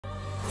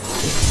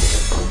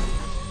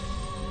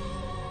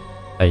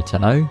Hey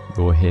Tenno,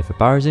 you're here for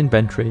Baro's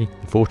inventory,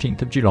 the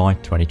 14th of July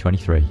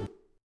 2023.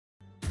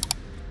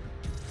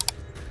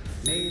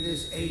 May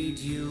this aid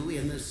you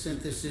in the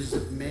synthesis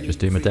of many Just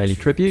do my daily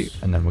tribute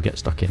and then we'll get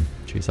stuck in.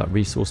 Choose that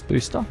resource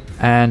booster.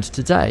 And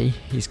today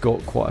he's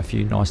got quite a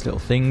few nice little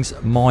things.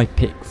 My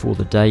pick for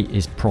the day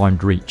is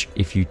Primed Reach.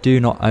 If you do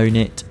not own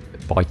it,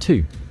 buy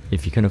two.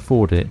 If you can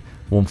afford it,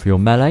 one for your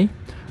melee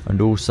and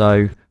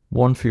also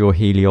one for your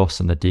Helios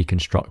and the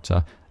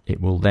Deconstructor. It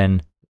will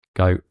then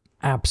go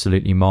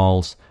absolutely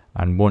miles,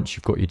 and once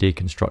you've got your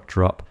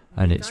Deconstructor up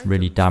and it's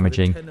really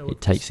damaging,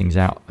 it takes things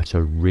out at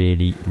a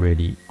really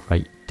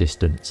great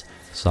distance.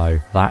 So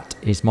that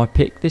is my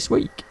pick this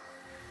week.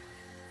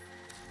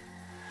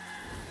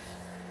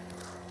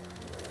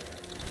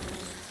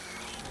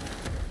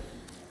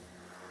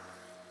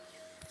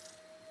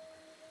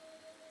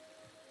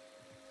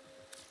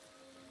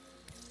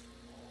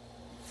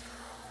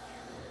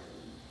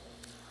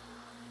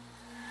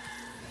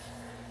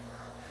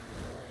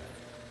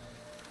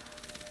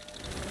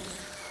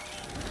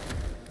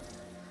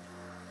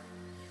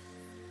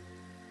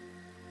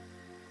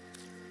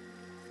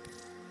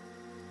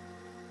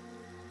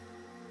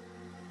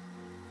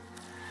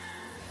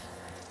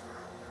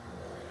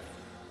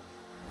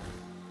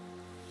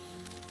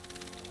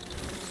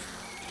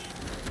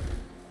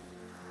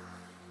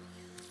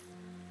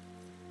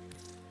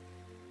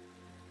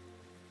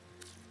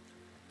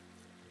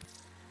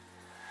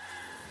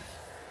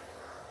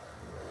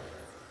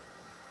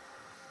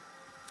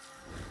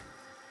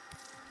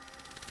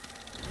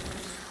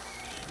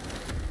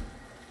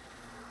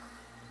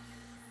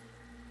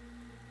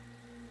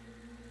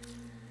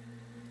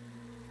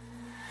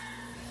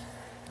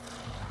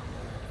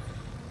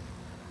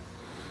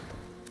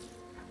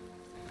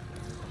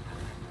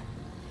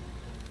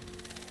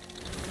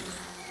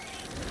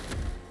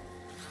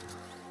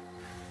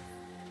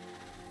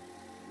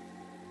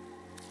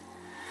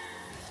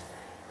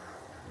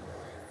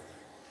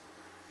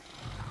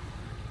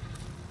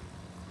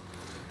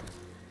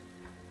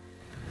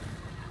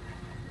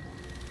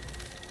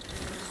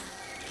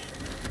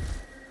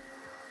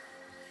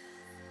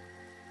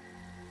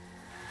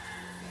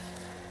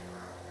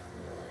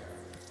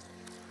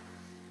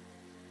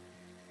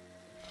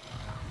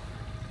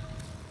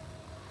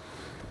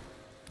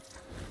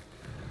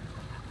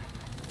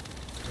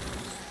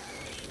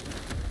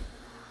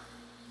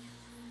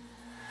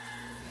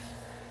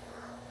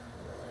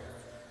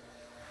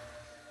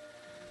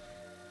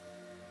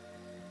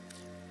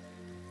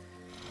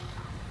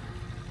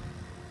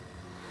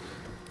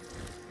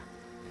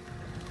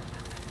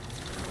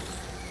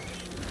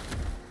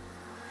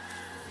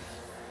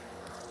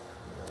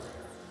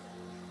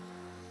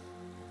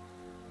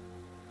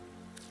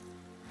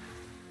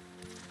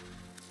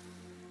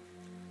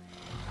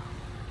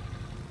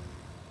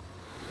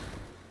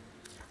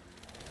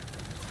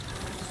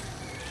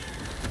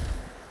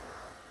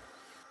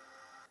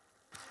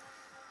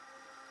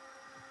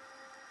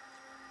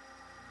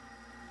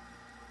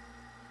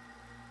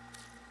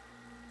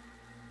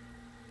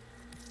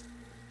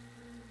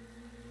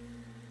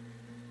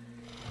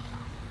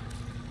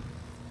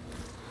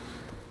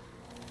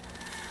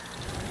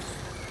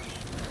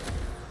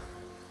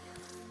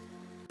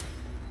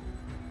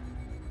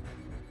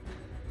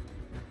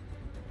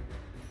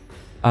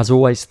 As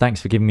always,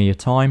 thanks for giving me your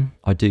time.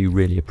 I do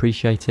really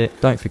appreciate it.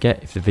 Don't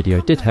forget, if the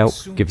video did help,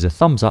 give us a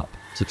thumbs up,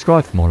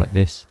 subscribe for more like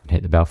this, and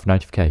hit the bell for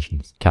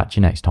notifications. Catch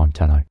you next time,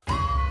 Tenno.